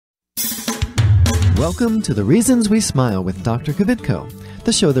Welcome to The Reasons We Smile with Dr. Kvitko,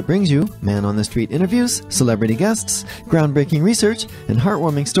 the show that brings you man-on-the-street interviews, celebrity guests, groundbreaking research, and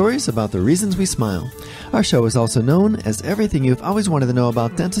heartwarming stories about the reasons we smile. Our show is also known as everything you've always wanted to know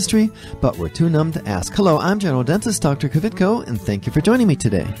about dentistry, but were too numb to ask. Hello, I'm General Dentist Dr. Kvitko, and thank you for joining me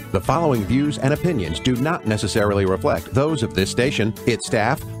today. The following views and opinions do not necessarily reflect those of this station, its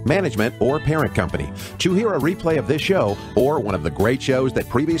staff, management, or parent company. To hear a replay of this show or one of the great shows that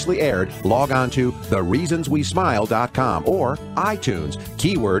previously aired, log on to thereasonswesmile.com or iTunes,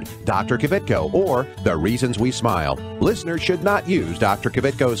 keyword Dr. Kvitko or The Reasons We Smile. Listeners should not use Dr.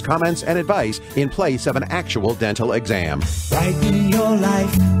 Kvitko's comments and advice in place of an actual dental exam. Brighten your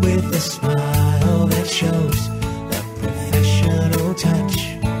life with a smile that shows the professional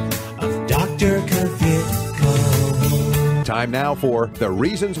touch of Dr. Kvitko. Time now for The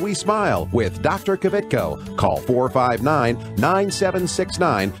Reasons We Smile with Dr. Kvitko. Call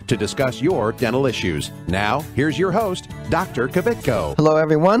 459-9769 to discuss your dental issues. Now, here's your host, Dr. Kvitko. Hello,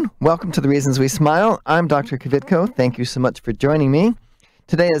 everyone. Welcome to The Reasons We Smile. I'm Dr. Kvitko. Thank you so much for joining me.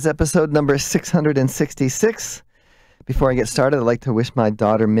 Today is episode number 666. Before I get started, I'd like to wish my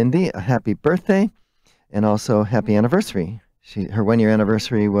daughter, Mindy, a happy birthday and also happy anniversary. Her one-year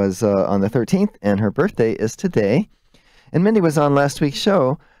anniversary was on the 13th, and her birthday is today. And Mindy was on last week's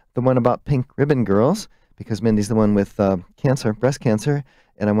show, the one about pink ribbon girls, because Mindy's the one with cancer, breast cancer,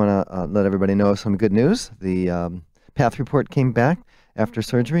 and I want to let everybody know some good news. The path report came back after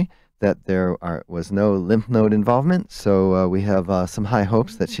surgery that there was no lymph node involvement, so we have some high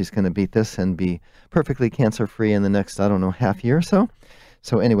hopes that she's going to beat this and be perfectly cancer-free in the next, I don't know, half year or so.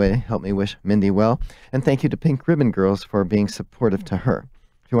 So anyway, help me wish Mindy well, and thank you to Pink Ribbon Girls for being supportive to her.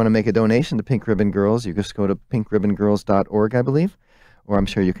 If you want to make a donation to Pink Ribbon Girls, you just go to pinkribbongirls.org, I believe, or I'm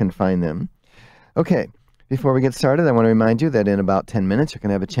sure you can find them. Okay, before we get started, I want to remind you that in about 10 minutes, you're going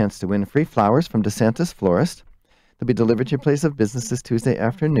to have a chance to win free flowers from DeSantis Florist. They'll be delivered to your place of business this Tuesday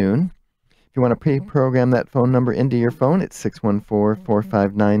afternoon. If you want to pre-program that phone number into your phone, it's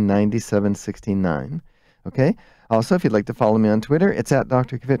 614-459-9769. Okay? Also, if you'd like to follow me on Twitter, it's at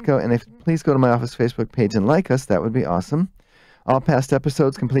Dr. Kvitko, and please go to my office Facebook page and like us. That would be awesome. All past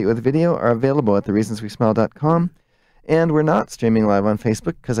episodes, complete with video, are available at thereasonswesmile.com, and we're not streaming live on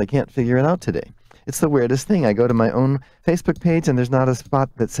Facebook because I can't figure it out today. It's the weirdest thing. I go to my own Facebook page, and there's not a spot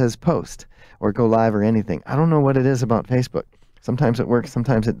that says post or go live or anything. I don't know what it is about Facebook. Sometimes it works,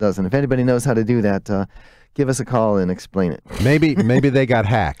 sometimes it doesn't. If anybody knows how to do that, give us a call and explain it. Maybe they got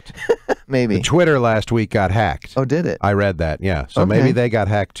hacked. Maybe. The Twitter last week got hacked. Oh, did it? I read that, yeah. So maybe they got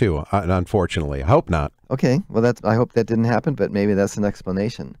hacked too, unfortunately. I hope not. Okay, well, I hope that didn't happen, but maybe that's an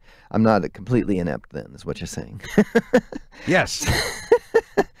explanation. I'm not completely inept then, is what you're saying. Yes.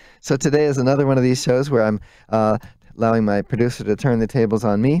 So today is another one of these shows where I'm allowing my producer to turn the tables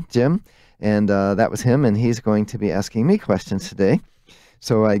on me, Jim, and that was him, and he's going to be asking me questions today.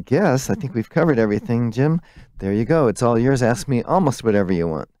 So I think we've covered everything, Jim. There you go. It's all yours. Ask me almost whatever you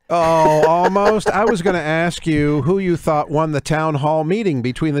want. Oh, almost. I was going to ask you who you thought won the town hall meeting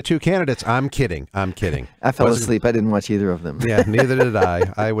between the two candidates. I'm kidding. I fell asleep. I didn't watch either of them. Yeah, neither did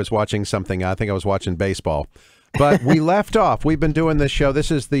I. I was watching something. I think I was watching baseball. But we left off. We've been doing this show. This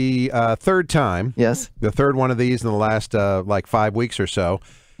is the third time. Yes. The third one of these in the last 5 weeks or so.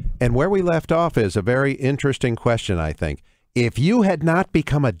 And where we left off is a very interesting question, I think. If you had not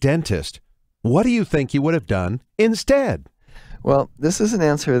become a dentist, what do you think you would have done instead? Well, this is an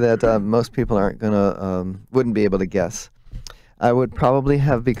answer that most people wouldn't be able to guess. I would probably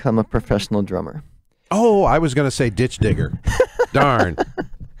have become a professional drummer. Oh, I was going to say ditch digger. Darn.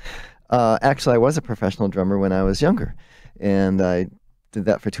 Actually, I was a professional drummer when I was younger, and I did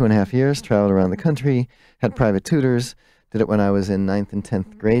that for 2.5 years, traveled around the country, had private tutors, did it when I was in 9th and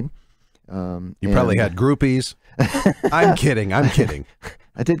 10th grade. You probably had groupies. I'm kidding.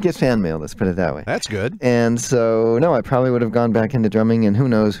 I did get fan mail, let's put it that way. That's good. And so, no, I probably would have gone back into drumming, and who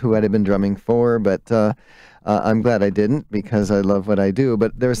knows who I'd have been drumming for, but I'm glad I didn't because I love what I do.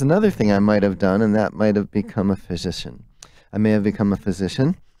 But there's another thing I might have done, and that might have become a physician. I may have become a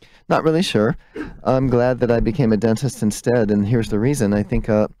physician. Not really sure. I'm glad that I became a dentist instead, and here's the reason. I think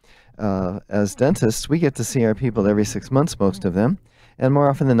as dentists, we get to see our people every 6 months, most of them, and more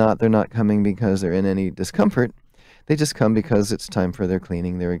often than not, they're not coming because they're in any discomfort. They just come because it's time for their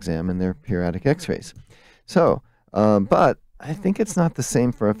cleaning, their exam, and their periodic x-rays. So, but I think it's not the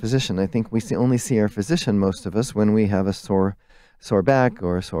same for a physician. I think we only see our physician, most of us, when we have a sore back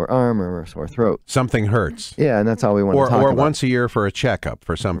or a sore arm or a sore throat. Something hurts. Yeah, and that's all we want to talk about. Or once a year for a checkup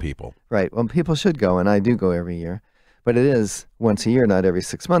for some people. Right. Well, people should go, and I do go every year. But it is once a year, not every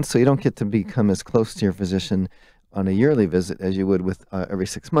 6 months, so you don't get to become as close to your physician on a yearly visit as you would with every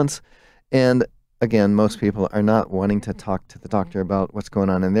 6 months. And again, most people are not wanting to talk to the doctor about what's going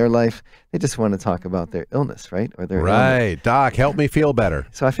on in their life. They just want to talk about their illness, right? Or their illness. Right. Doc, help me feel better.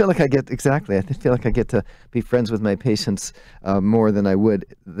 So I feel like I get to be friends with my patients more than I would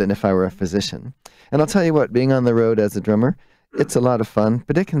than if I were a physician. And I'll tell you what, being on the road as a drummer, it's a lot of fun,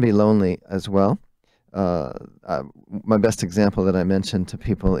 but it can be lonely as well. My best example that I mention to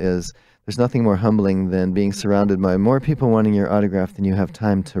people is there's nothing more humbling than being surrounded by more people wanting your autograph than you have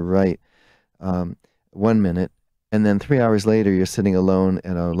time to write. 1 minute, and then 3 hours later you're sitting alone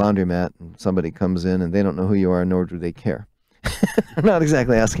at a laundromat and somebody comes in and they don't know who you are, nor do they care. I'm not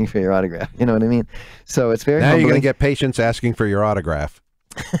exactly asking for your autograph, you know what I mean? So it's very Now humbling. you're going to get patients asking for your autograph.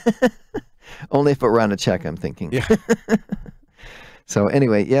 Only if it were on a check, I'm thinking. Yeah. So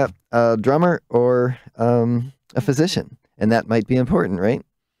anyway, yeah, a drummer or a physician, and that might be important, right?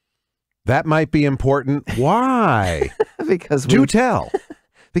 That might be important. Why? Because Do tell.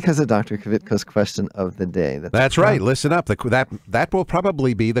 Because of Dr. Kvitko's question of the day. That's right. Listen up. That will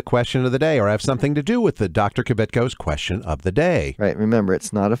probably be the question of the day, or have something to do with the Dr. Kvitko's question of the day. Right. Remember,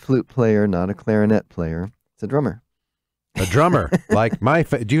 it's not a flute player, not a clarinet player. It's a drummer. A drummer, like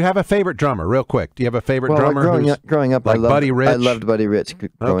do you have a favorite drummer? Real quick, do you have a favorite drummer? Growing up, like Buddy Rich? I loved Buddy Rich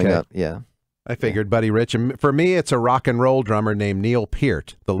growing up. Yeah. I figured Buddy Rich. And for me, it's a rock and roll drummer named Neil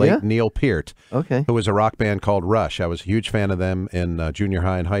Peart, the late Neil Peart, who was a rock band called Rush. I was a huge fan of them in junior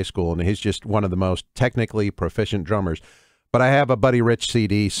high and high school, and he's just one of the most technically proficient drummers. But I have a Buddy Rich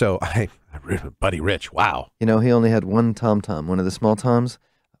CD, so Buddy Rich, wow. You know, he only had one tom-tom, one of the small toms,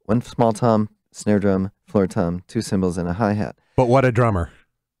 one small tom, snare drum, floor tom, 2 cymbals, and a hi-hat. But what a drummer.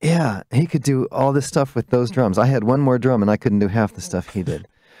 Yeah, he could do all this stuff with those drums. I had one more drum, and I couldn't do half the stuff he did.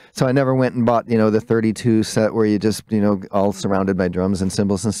 So I never went and bought, the 32 set where you just, all surrounded by drums and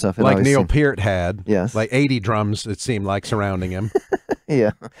cymbals and stuff. Like Neil Peart had. Yes. Like 80 drums, it seemed like, surrounding him.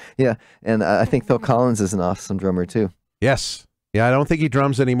 Yeah. And I think Phil Collins is an awesome drummer, too. Yes. Yeah, I don't think he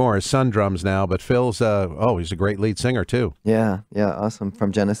drums anymore. His son drums now, but Phil's, he's a great lead singer, too. Yeah, awesome.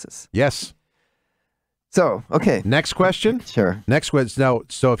 From Genesis. Yes. So, okay. Next question? Sure. Next question. Now,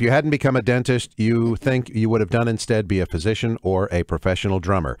 so if you hadn't become a dentist, you think you would have done instead be a physician or a professional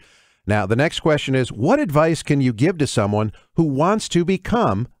drummer. Now, the next question is, what advice can you give to someone who wants to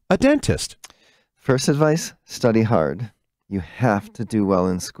become a dentist? First advice, study hard. You have to do well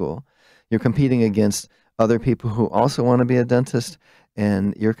in school. You're competing against other people who also want to be a dentist,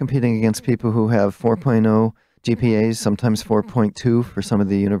 and you're competing against people who have 4.0 GPAs, sometimes 4.2 for some of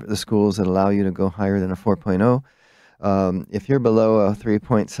the schools that allow you to go higher than a 4.0. If you're below a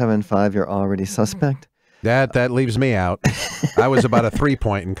 3.75, you're already suspect. That leaves me out. I was about a 3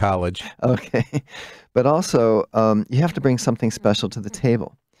 point in college. Okay. But also, you have to bring something special to the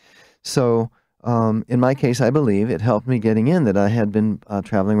table. So in my case, I believe it helped me getting in that I had been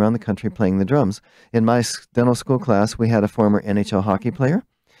traveling around the country playing the drums. In my dental school class, we had a former NHL hockey player.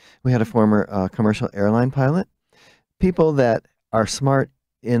 We had a former commercial airline pilot. People that are smart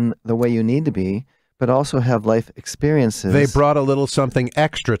in the way you need to be, but also have life experiences. They brought a little something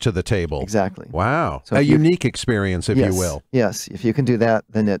extra to the table. Exactly. Wow. So a unique experience, if you will. Yes. If you can do that,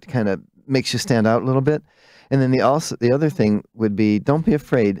 then it kind of makes you stand out a little bit. And then the other thing would be, don't be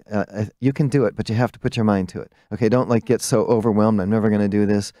afraid. You can do it, but you have to put your mind to it. Okay, don't get so overwhelmed. I'm never going to do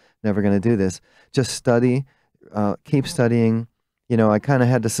this, never going to do this. Just study, keep studying. I kind of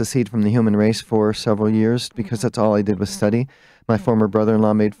had to secede from the human race for several years because that's all I did was study. My former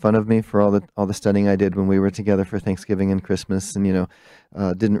brother-in-law made fun of me for all the studying I did when we were together for Thanksgiving and Christmas, and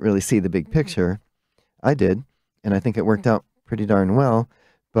didn't really see the big picture. I did, and I think it worked out pretty darn well.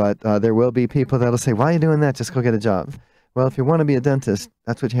 But there will be people that'll say, "Why are you doing that? Just go get a job." Well, if you want to be a dentist,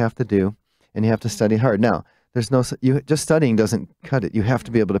 that's what you have to do, and you have to study hard. Now, just studying doesn't cut it. You have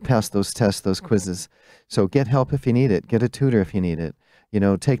to be able to pass those tests, those quizzes. So get help if you need it. Get a tutor if you need it.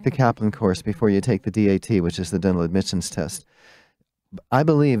 Take the Kaplan course before you take the DAT, which is the dental admissions test. I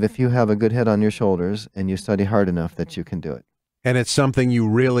believe if you have a good head on your shoulders and you study hard enough that you can do it. And it's something you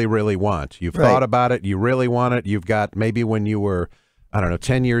really, really want. You've thought about it. You really want it. You've got maybe when you were,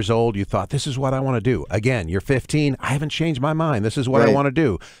 10 years old, you thought, this is what I want to do. Again, you're 15. I haven't changed my mind. This is what I want to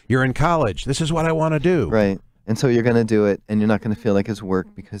do. You're in college. This is what I want to do. Right. And so you're going to do it, and you're not going to feel like it's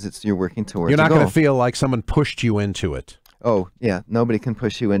work because you're working towards You're not going to feel like someone pushed you into it. Oh, yeah. Nobody can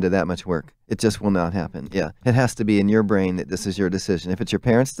push you into that much work. It just will not happen. Yeah. It has to be in your brain that this is your decision. If it's your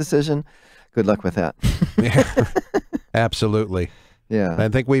parents' decision, good luck with that. Yeah. Absolutely. Yeah. I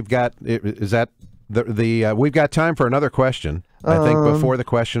think we've got, we've got time for another question, I think, before the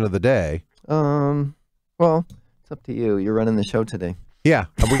question of the day. Well, it's up to you. You're running the show today. Yeah,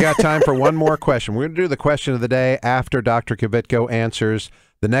 we got time for one more question. We're going to do the question of the day after Dr. Kvitko answers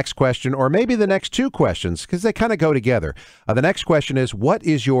The next question, or maybe the next two questions, because they kind of go together. The next question is, what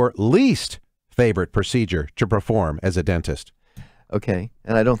is your least favorite procedure to perform as a dentist? Okay,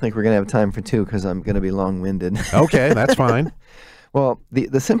 and I don't think we're going to have time for two because I'm going to be long-winded. Okay, that's fine. Well,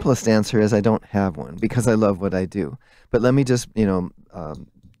 the simplest answer is I don't have one because I love what I do. But let me just,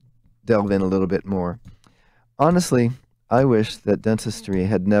 delve in a little bit more. Honestly, I wish that dentistry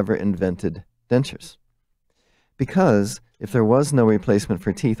had never invented dentures. Because if there was no replacement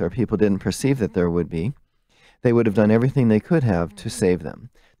for teeth or people didn't perceive that there would be, they would have done everything they could have to save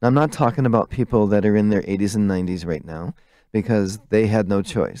them. Now, I'm not talking about people that are in their 80s and 90s right now because they had no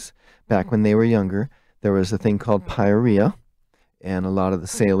choice. Back when they were younger, there was a thing called pyorrhea, and a lot of the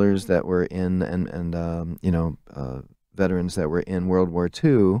sailors that were in veterans that were in World War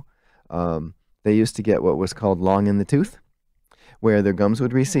II, they used to get what was called long in the tooth, where their gums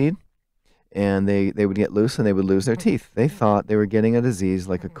would recede, and they would get loose and they would lose their teeth. They thought they were getting a disease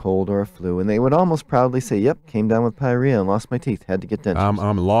like a cold or a flu, and they would almost proudly say, yep, came down with pyorrhea and lost my teeth, had to get dentures.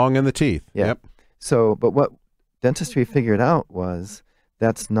 I'm long in the teeth. Yeah. Yep. So, but what dentistry figured out was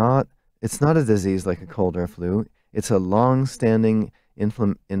it's not a disease like a cold or a flu. It's a long-standing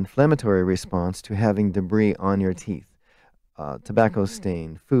inflammatory response to having debris on your teeth. Tobacco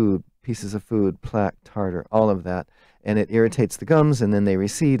stain, food, pieces of food, plaque, tartar, all of that. And it irritates the gums, and then they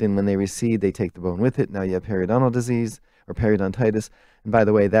recede, and when they recede, they take the bone with it. Now you have periodontal disease or periodontitis. And by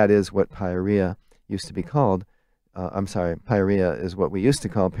the way, that is what pyorrhea used to be called. Pyorrhea is what we used to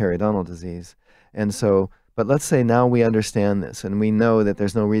call periodontal disease. And so, but let's say now we understand this, and we know that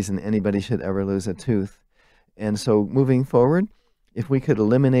there's no reason anybody should ever lose a tooth. And so moving forward, if we could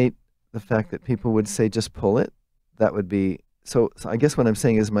eliminate the fact that people would say, just pull it, that would be, so I guess what I'm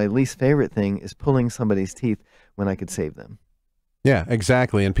saying is my least favorite thing is pulling somebody's teeth when I could save them. Yeah,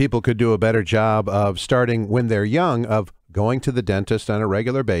 exactly. And people could do a better job of starting when they're young of going to the dentist on a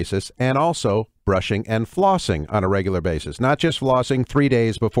regular basis and also brushing and flossing on a regular basis, not just flossing 3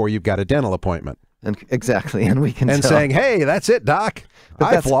 days before you've got a dental appointment. And exactly, and we can and tell. saying, hey, that's it, Doc.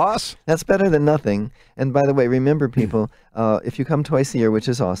 I floss. That's better than nothing. And by the way, remember, people, if you come twice a year, which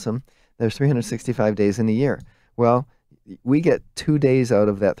is awesome, there's 365 days in a year. Well, we get 2 days out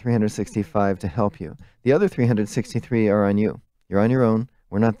of that 365 to help you. The other 363 are on you. You're on your own.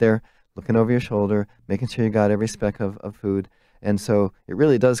 We're not there looking over your shoulder, making sure you got every speck of food. And so it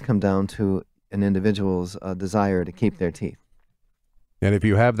really does come down to an individual's desire to keep their teeth. And if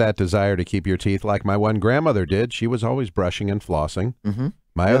you have that desire to keep your teeth like my one grandmother did, she was always brushing and flossing. Mm-hmm.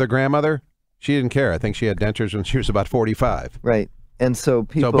 My other grandmother, she didn't care. I think she had dentures when she was about 45. Right. And so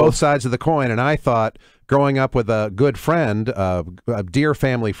people... So both sides of the coin. And I thought, growing up with a good friend, a dear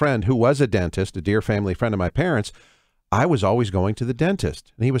family friend who was a dentist, a dear family friend of my parents, I was always going to the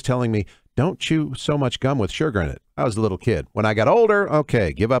dentist. And he was telling me, don't chew so much gum with sugar in it. I was a little kid. When I got older,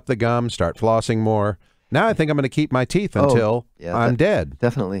 okay, give up the gum, start flossing more. Now I think I'm going to keep my teeth until I'm dead.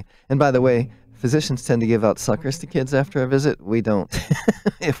 Definitely. And by the way, physicians tend to give out suckers to kids after a visit. We don't.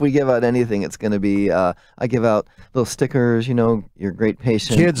 If we give out anything, it's going to be, I give out little stickers, you're a great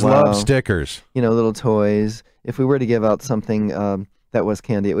patient. Kids love stickers. Little toys. If we were to give out something that was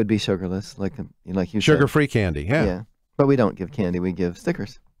candy, it would be sugarless, like you said. Sugar-free candy, yeah. Yeah. But we don't give candy, we give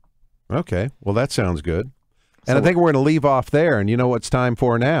stickers. Okay. Well, that sounds good. And I think we're going to leave off there, and you know what's time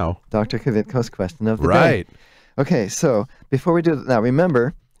for now? Dr. Kvitko's question of the day. Right. Okay, so before we do that, now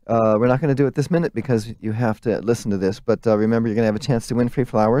remember, we're not going to do it this minute because you have to listen to this, but remember you're going to have a chance to win free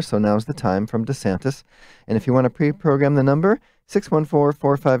flowers, so now's the time from DeSantis. And if you want to pre-program the number,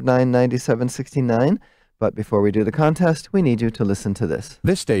 614-459-9769. But before we do the contest, we need you to listen to this.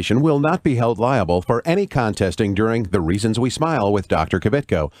 This station will not be held liable for any contesting during The Reasons We Smile with Dr.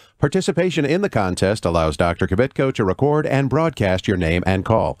 Kvitko. Participation in the contest allows Dr. Kvitko to record and broadcast your name and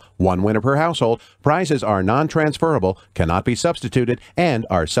call. One winner per household. Prizes are non-transferable, cannot be substituted, and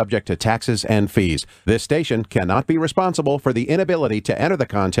are subject to taxes and fees. This station cannot be responsible for the inability to enter the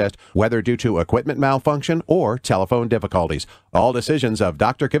contest, whether due to equipment malfunction or telephone difficulties. All decisions of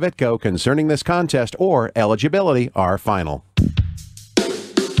Dr. Kvitko concerning this contest or eligibility are final.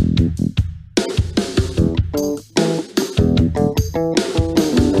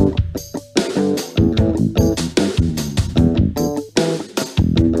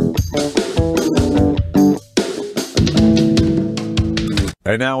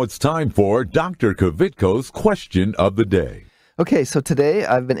 And now it's time for Dr. Kvitko's question of the day. Okay, so today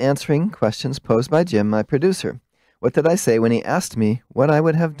I've been answering questions posed by Jim, my producer. What did I say when he asked me what I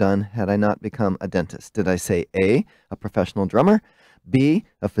would have done had I not become a dentist? Did I say A, a professional drummer, B,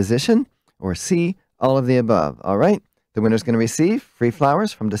 a physician, or C, all of the above? All right, the winner's going to receive free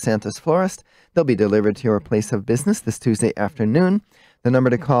flowers from DeSantis Florist. They'll be delivered to your place of business this Tuesday afternoon. The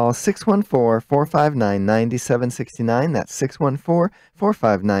number to call, 614-459-9769. That's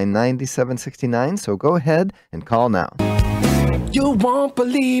 614-459-9769. So go ahead and call now. You won't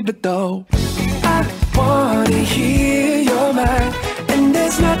believe it though. I wanna hear your mind, and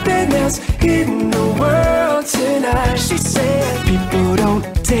there's nothing else in the world tonight. She said, people don't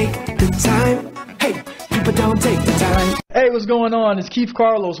take the time. Hey, people don't take the time. Hey, what's going on? It's Keith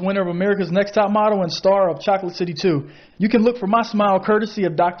Carlos, winner of America's Next Top Model and star of Chocolate City 2. You can look for my smile courtesy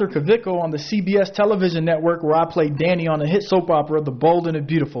of Dr. Kvitko on the CBS television network, where I play Danny on the hit soap opera The Bold and the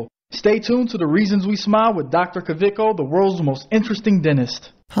Beautiful. Stay tuned to The Reasons We Smile with Dr. Kvitko, the world's most interesting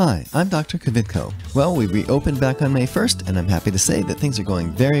dentist. Hi, I'm Dr. Kvitko. Well, we reopened back on May 1st, and I'm happy to say that things are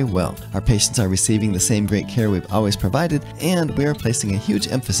going very well. Our patients are receiving the same great care we've always provided, and we are placing a huge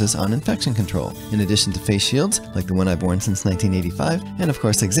emphasis on infection control. In addition to face shields, like the one I've worn since 1985, and of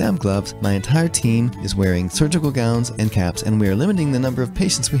course exam gloves, my entire team is wearing surgical gowns and caps, and we are limiting the number of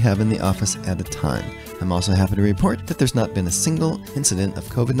patients we have in the office at a time. I'm also happy to report that there's not been a single incident of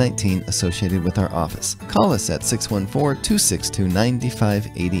COVID-19 associated with our office. Call us at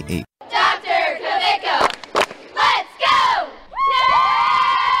 614-262-9588. Dr. Kvitko, let's go!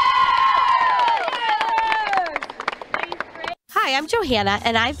 Hi, I'm Johanna,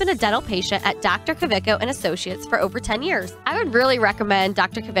 and I've been a dental patient at Dr. Kvitko and Associates for over 10 years. I would really recommend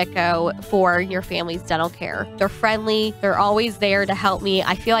Dr. Kvitko for your family's dental care. They're friendly. They're always there to help me.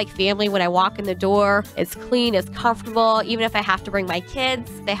 I feel like family when I walk in the door. It's clean, it's comfortable. Even if I have to bring my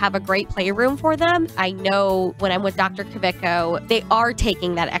kids, they have a great playroom for them. I know when I'm with Dr. Kvitko, they are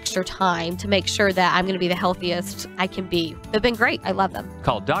taking that extra time to make sure that I'm going to be the healthiest I can be. They've been great. I love them.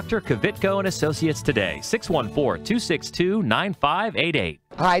 Call Dr. Kvitko and Associates today, 614-262-9588.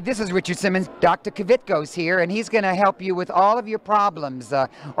 Hi, this is Richard Simmons. Dr. Kvitko's here, and he's going to help you with all of your problems.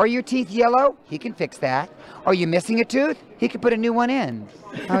 Are your teeth yellow? He can fix that. Are you missing a tooth? He can put a new one in.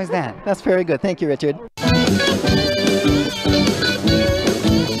 How is that? That's very good. Thank you, Richard.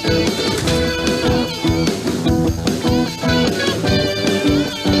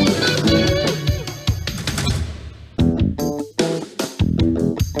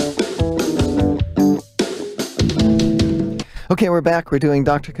 Okay, we're back. We're doing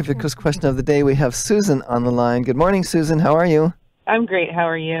Dr. Kvitko's question of the day. We have Susan on the line. Good morning, Susan. How are you? I'm great. How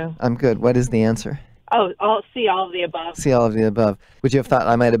are you? I'm good. What is the answer? Oh, I'll see all of the above. See all of the above. Would you have thought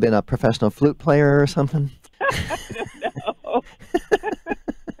I might have been a professional flute player or something? I don't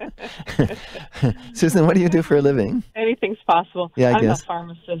know. Susan, what do you do for a living? Anything's possible. Yeah, I I'm guess. a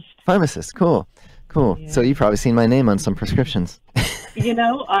pharmacist. Pharmacist. Cool. Cool. Yeah. So you've probably seen my name on some prescriptions. You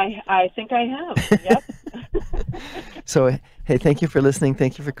know, I think I have. Yep. So, hey, thank you for listening.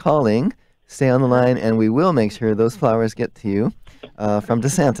 Thank you for calling. Stay on the line, and we will make sure those flowers get to you from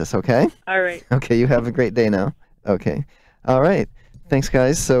DeSantis, okay? All right. Okay, you have a great day now. Okay. All right. Thanks,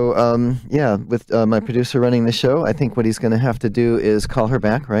 guys. So, yeah, with my producer running the show, I think what he's going to have to do is call her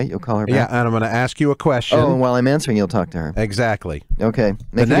back, right? You'll call her back? Yeah, and I'm going to ask you a question. Oh, and while I'm answering, you'll talk to her. Exactly. Okay.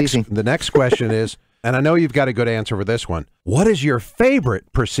 Make it easy. The next question is, and I know you've got a good answer for this one, what is your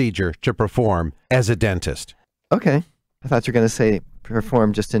favorite procedure to perform as a dentist? Okay. I thought you were going to say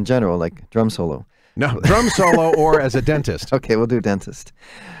perform just in general, like drum solo. No, drum solo or as a dentist. Okay, we'll do dentist.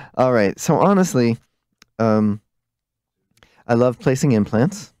 All right. So honestly, I love placing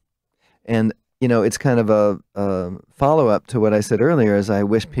implants. And, you know, it's kind of a follow-up to what I said earlier, is I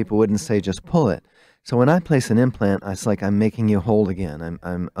wish people wouldn't say just pull it. So when I place an implant, it's like I'm making you whole again.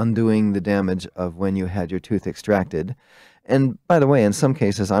 I'm undoing the damage of when you had your tooth extracted. And by the way, in some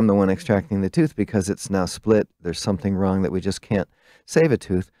cases, I'm the one extracting the tooth because it's now split. There's something wrong that we just can't save a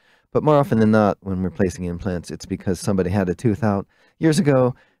tooth. But more often than not, when we're placing implants, it's because somebody had a tooth out years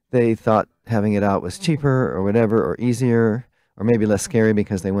ago. They thought having it out was cheaper or whatever, or easier, or maybe less scary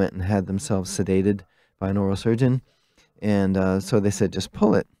because they went and had themselves sedated by an oral surgeon. And so they said, just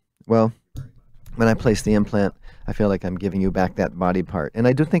pull it. Well, when I place the implant, I feel like I'm giving you back that body part. And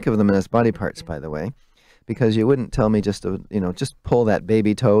I do think of them as body parts, by the way, because you wouldn't tell me just to, just pull that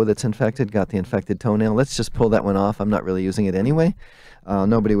baby toe that's infected, got the infected toenail. Let's just pull that one off. I'm not really using it anyway.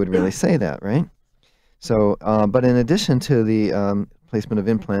 Nobody would really say that, right? So, but in addition to the placement of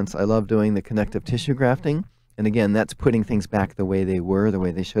implants, I love doing the connective tissue grafting. And again, that's putting things back the way they were, the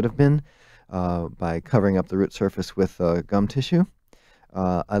way they should have been, by covering up the root surface with gum tissue.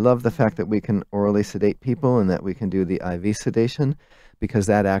 I love the fact that we can orally sedate people and that we can do the IV sedation, because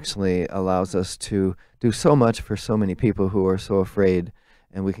that actually allows us to do so much for so many people who are so afraid,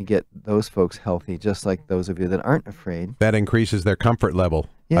 and we can get those folks healthy just like those of you that aren't afraid. That increases their comfort level,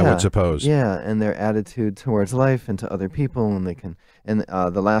 I would suppose. Yeah, and their attitude towards life and to other people, and they can. And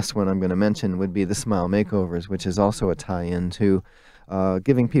the last one I'm going to mention would be the Smile Makeovers, which is also a tie-in to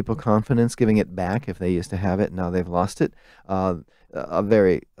giving people confidence, giving it back if they used to have it, now they've lost it. A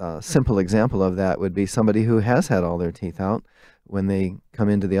very simple example of that would be somebody who has had all their teeth out. When they come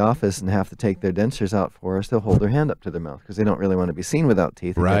into the office and have to take their dentures out for us, they'll hold their hand up to their mouth because they don't really want to be seen without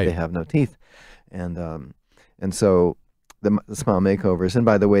teeth, and yet they have no teeth. And so the smile makeovers, and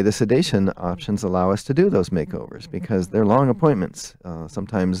by the way, the sedation options allow us to do those makeovers because they're long appointments,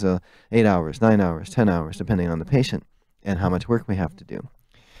 sometimes 8 hours, 9 hours, 10 hours, depending on the patient and how much work we have to do.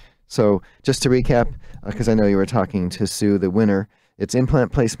 So just to recap, because I know you were talking to Sue, the winner, it's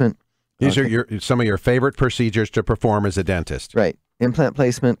implant placement. These are some of your favorite procedures to perform as a dentist. Right. Implant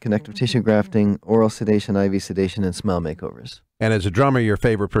placement, connective tissue grafting, oral sedation, IV sedation, and smile makeovers. And as a drummer, your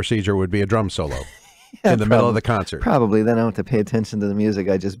favorite procedure would be a drum solo in the middle of the concert. Probably. Then I don't have to pay attention to the music.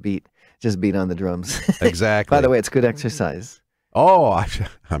 I just beat on the drums. Exactly. By the way, it's good exercise. Oh,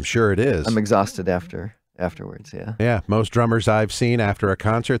 I'm sure it is. I'm exhausted afterwards, yeah. Yeah, most drummers I've seen after a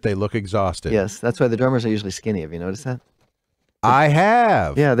concert, they look exhausted. Yes, that's why the drummers are usually skinny. Have you noticed that? I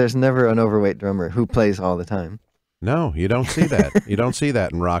have. Yeah, there's never an overweight drummer who plays all the time. No, you don't see that. You don't see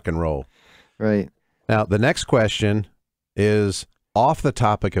that in rock and roll. Right. Now, the next question is off the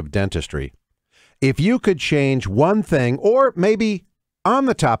topic of dentistry. If you could change one thing, or maybe on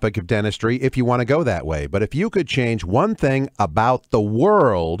the topic of dentistry, if you want to go that way, but if you could change one thing about the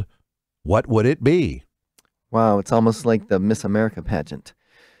world, what would it be? Wow, it's almost like the Miss America pageant.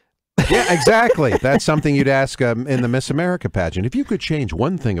 Yeah, exactly. That's something you'd ask in the Miss America pageant. If you could change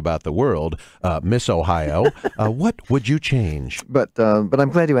one thing about the world, Miss Ohio, what would you change? But I'm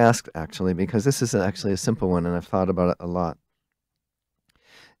glad you asked, actually, because this is actually a simple one, and I've thought about it a lot.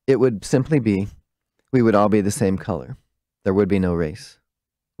 It would simply be, we would all be the same color. There would be no race.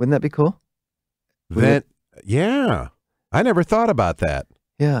 Wouldn't that be cool? Yeah. I never thought about that.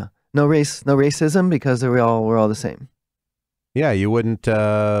 Yeah. No racism, because we're all the same. Yeah, you wouldn't,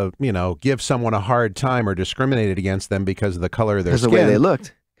 give someone a hard time or discriminate against them because of the color of their skin. Because the way they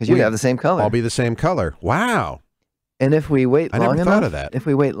looked. Because you'd have the same color. All be the same color. Wow. And if we wait long enough, I never thought of that. If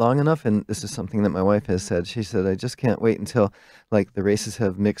we wait long enough, and this is something that my wife has said, she said, I just can't wait until like the races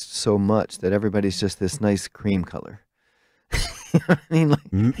have mixed so much that everybody's just this nice cream color. You know what I mean?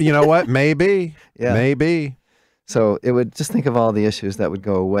 Like, you know what? Maybe. Yeah. Maybe. So it would just think of all the issues that would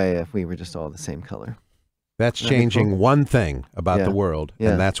go away if we were just all the same color. That's changing one thing about Yeah. the world,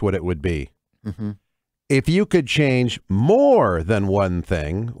 Yeah. and that's what it would be. Mm-hmm. If you could change more than one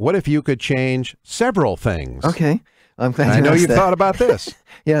thing, what if you could change several things? Okay. I'm glad I you know asked you've that. thought about this.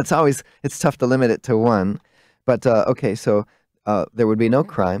 Yeah, it's tough to limit it to one. But, okay, so there would be no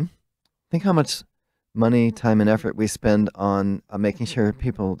crime. Think how much money, time, and effort we spend on making sure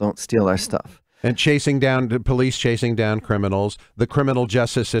people don't steal our stuff. And the police chasing down criminals, the criminal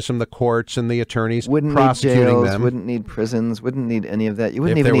justice system, the courts and the attorneys Wouldn't need prosecuting jails, them. wouldn't need prisons, wouldn't need any of that. You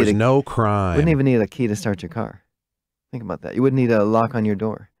wouldn't If even there need was no crime. Wouldn't even need a key to start your car. Think about that. You wouldn't need a lock on your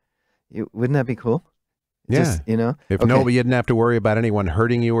door. Wouldn't that be cool? Yeah. Just, If nobody, you didn't have to worry about anyone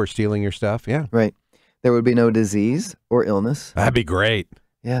hurting you or stealing your stuff. Yeah. Right. There would be no disease or illness. That'd be great.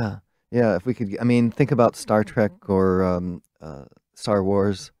 Yeah. Yeah. If we could, think about Star Trek or Star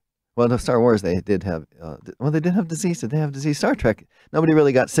Wars. Well, no, Star Wars, they did have, they did have disease. Did they have disease? Star Trek, nobody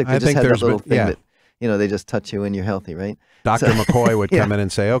really got sick. They just had that little thing that, they just touch you and you're healthy, right? Dr. McCoy would come in and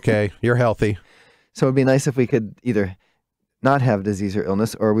say, okay, you're healthy. So it'd be nice if we could either not have disease or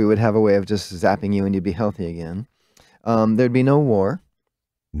illness, or we would have a way of just zapping you and you'd be healthy again. There'd be no war.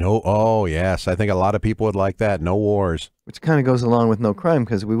 No, oh, yes. I think a lot of people would like that. No wars. Which kind of goes along with no crime,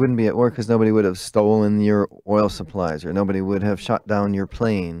 because we wouldn't be at war because nobody would have stolen your oil supplies or nobody would have shot down your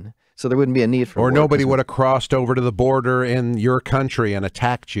plane. So there wouldn't be a need for war. Or nobody would have crossed over to the border in your country and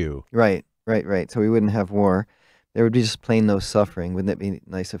attacked you. Right. So we wouldn't have war. There would be just plain no suffering. Wouldn't it be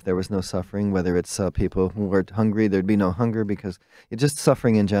nice if there was no suffering? Whether it's people who were hungry, there'd be no hunger because it's just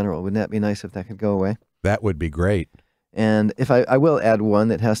suffering in general. Wouldn't that be nice if that could go away? That would be great. And if I will add one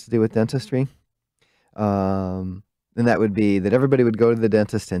that has to do with dentistry, then that would be that everybody would go to the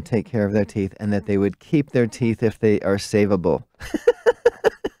dentist and take care of their teeth, and that they would keep their teeth if they are savable.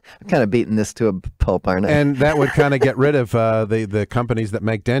 I'm kind of beating this to a pulp, aren't I? And that would kind of get rid of the companies that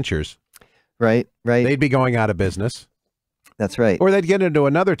make dentures. Right. They'd be going out of business. That's right. Or they'd get into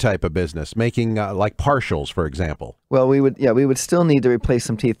another type of business, making like partials, for example. Well, we would still need to replace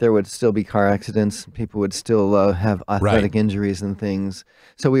some teeth. There would still be car accidents. People would still have athletic injuries and things.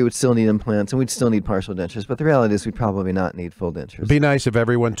 So we would still need implants, and we'd still need partial dentures. But the reality is we'd probably not need full dentures. It'd be nice if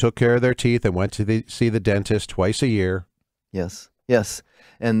everyone took care of their teeth and went to see the dentist twice a year. Yes.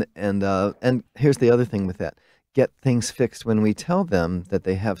 And here's the other thing with that. Get things fixed when we tell them that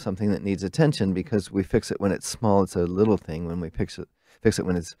they have something that needs attention, because we fix it when it's small. It's a little thing. When we fix it fix it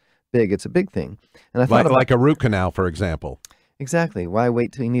when it's big. It's a big thing. And I thought Like a root canal, for example. exactly, why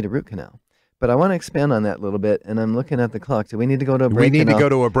wait till you need a root canal? But I want to expand on that a little bit, and I'm looking at the clock. Do we need to go to a break? We need to go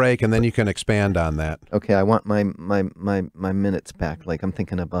to a break, and then you can expand on that. Okay, I want my minutes back, like I'm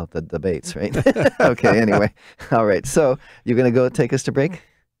thinking about the debates, right? Okay, anyway. All right, so you're going to go take us to break?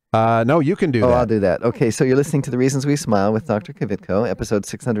 No, you can do that. Oh, I'll do that. Okay, so you're listening to The Reasons We Smile with Dr. Kvitko, episode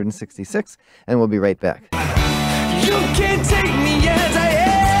 666, and we'll be right back. You can't take me as I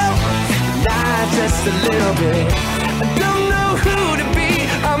am, not just a little bit. I don't know who to be.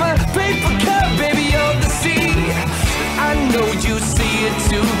 I'm a paper cup, baby, of the sea. I know you see it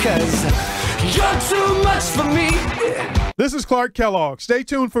too, 'cause you're too much for me. This is Clark Kellogg. Stay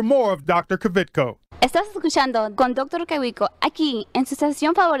tuned for more of Dr. Kvitko. Estás escuchando con Dr. Kvitko aquí en su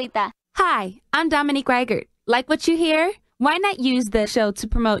estación favorita. Hi, I'm Dominique Reichert. Like what you hear? Why not use the show to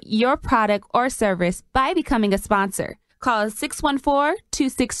promote your product or service by becoming a sponsor? Call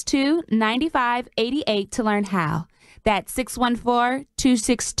 614-262-9588 to learn how. That's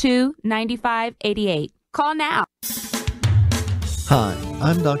 614-262-9588. Call now. Hi,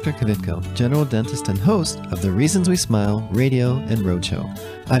 I'm Dr. Kvitko, general dentist and host of the Reasons We Smile radio and roadshow.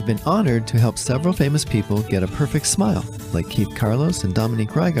 I've been honored to help several famous people get a perfect smile, like Keith Carlos and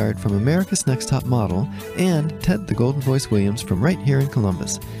Dominique Reigard from America's Next Top Model, and Ted the Golden Voice Williams from right here in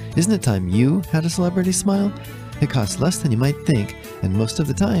Columbus. Isn't it time you had a celebrity smile? It costs less than you might think, and most of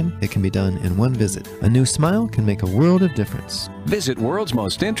the time, it can be done in one visit. A new smile can make a world of difference. Visit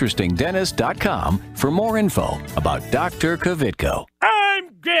worldsmostinterestingdentist.com for more info about Dr. Kvitko.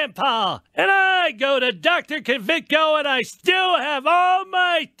 I'm Grandpa, and I go to Dr. Kvitko, and I still have all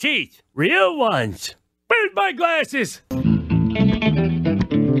my teeth. Real ones. Where's my glasses?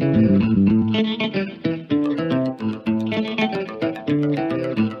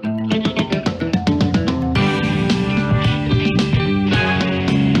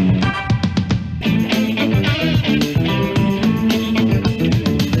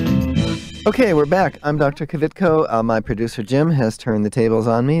 Okay, we're back. I'm Dr. Kvitko. My producer, Jim, has turned the tables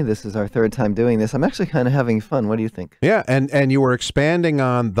on me. This is our third time doing this. I'm actually kind of having fun. What do you think? Yeah, and you were expanding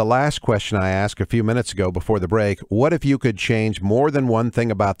on the last question I asked a few minutes ago before the break. What if you could change more than one thing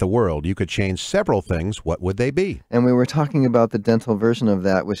about the world? You could change several things. What would they be? And we were talking about the dental version of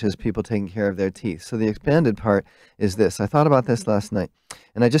that, which is people taking care of their teeth. So the expanded part is this. I thought about this last night,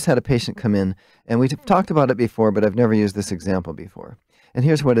 and I just had a patient come in, and we talked about it before, but I've never used this example before. And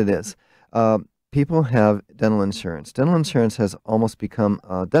here's what it is. People have dental insurance. Dental insurance has almost become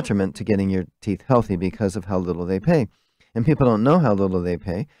a detriment to getting your teeth healthy because of how little they pay. And people don't know how little they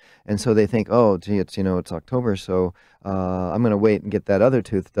pay. And so they think, oh, gee, it's October, so I'm going to wait and get that other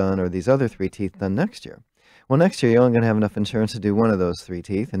tooth done or these other 3 teeth done next year. Well, next year you're only going to have enough insurance to do one of those 3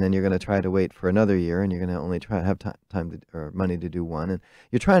 teeth, and then you're going to try to wait for another year, and you're going to only have time or money to do one. And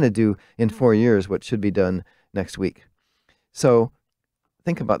you're trying to do in 4 years what should be done next week. So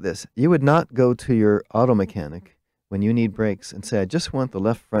think about this. You would not go to your auto mechanic when you need brakes and say, I just want the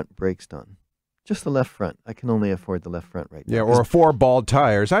left front brakes done. Just the left front. I can only afford the left front right now. Yeah, or 4 bald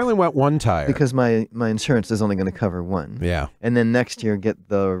tires. I only want 1 tire. Because my insurance is only going to cover 1. Yeah. And then next year get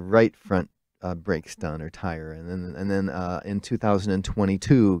the right front brakes done or tire. And then in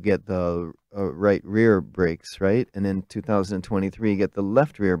 2022 get the right rear brakes, right? And in 2023 get the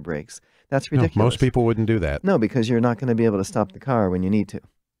left rear brakes. That's ridiculous. No, most people wouldn't do that. No, because you're not going to be able to stop the car when you need to.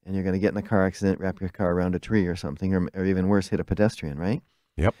 And you're going to get in a car accident, wrap your car around a tree or something, or even worse, hit a pedestrian, right?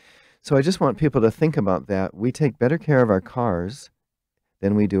 Yep. So I just want people to think about that. We take better care of our cars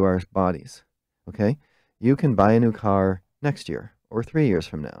than we do our bodies, okay? You can buy a new car next year or 3 years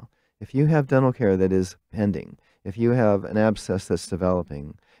from now. If you have dental care that is pending, if you have an abscess that's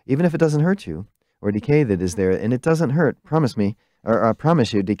developing, even if it doesn't hurt you, or decay that is there, and it doesn't hurt, promise me, or I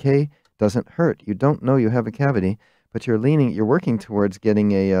promise you, decay doesn't hurt. You don't know you have a cavity, but you're working towards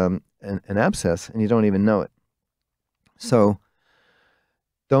getting an abscess, and you don't even know it. So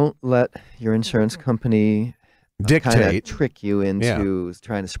don't let your insurance company dictate, trick you into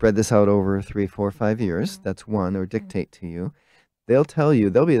trying to spread this out over 3, 4, 5 years. That's one, or dictate to you. They'll tell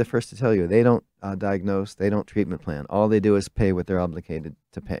you, they'll be the first to tell you, they don't diagnose, they don't treatment plan. All they do is pay what they're obligated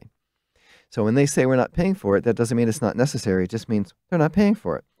to pay. So when they say we're not paying for it, that doesn't mean it's not necessary. It just means they're not paying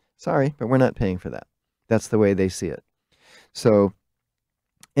for it. Sorry, but we're not paying for that. That's the way they see it. So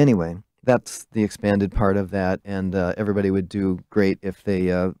anyway, that's the expanded part of that, and everybody would do great if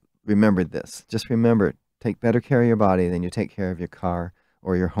they remembered this. Just remember, take better care of your body than you take care of your car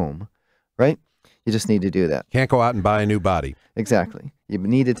or your home, right? You just need to do that. Can't go out and buy a new body. Exactly. You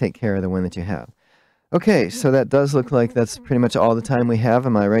need to take care of the one that you have. Okay, so that does look like that's pretty much all the time we have.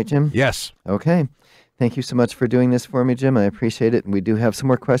 Am I right, Jim? Yes. Okay. Thank you so much for doing this for me, Jim. I appreciate it. And we do have some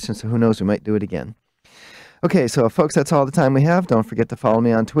more questions, so who knows, we might do it again. Okay, so folks, that's all the time we have. Don't forget to follow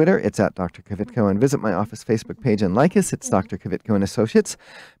me on Twitter. It's at Dr. Kvitko, and visit my office Facebook page and like us. It's Dr. Kvitko and Associates.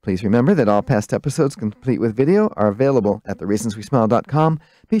 Please remember that all past episodes, complete with video, are available at thereasonswesmile.com.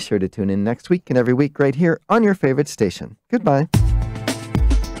 Be sure to tune in next week and every week right here on your favorite station. Goodbye.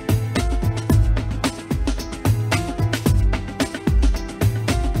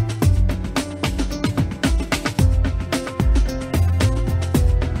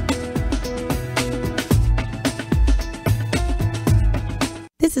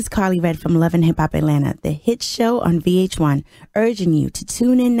 This is Carly Red from Love and Hip Hop Atlanta, the hit show on VH1, urging you to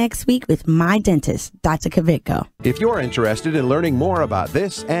tune in next week with my dentist, Dr. Kvitko. If you're interested in learning more about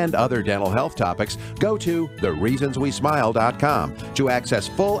this and other dental health topics, go to thereasonswesmile.com to access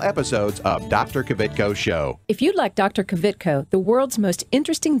full episodes of Dr. Kvitko's show. If you'd like Dr. Kvitko, the world's most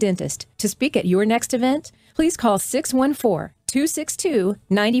interesting dentist, to speak at your next event, please call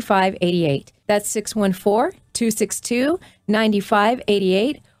 614-262-9588. That's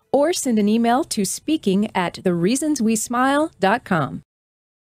 614-262-9588, or send an email to speaking@thereasonswesmile.com.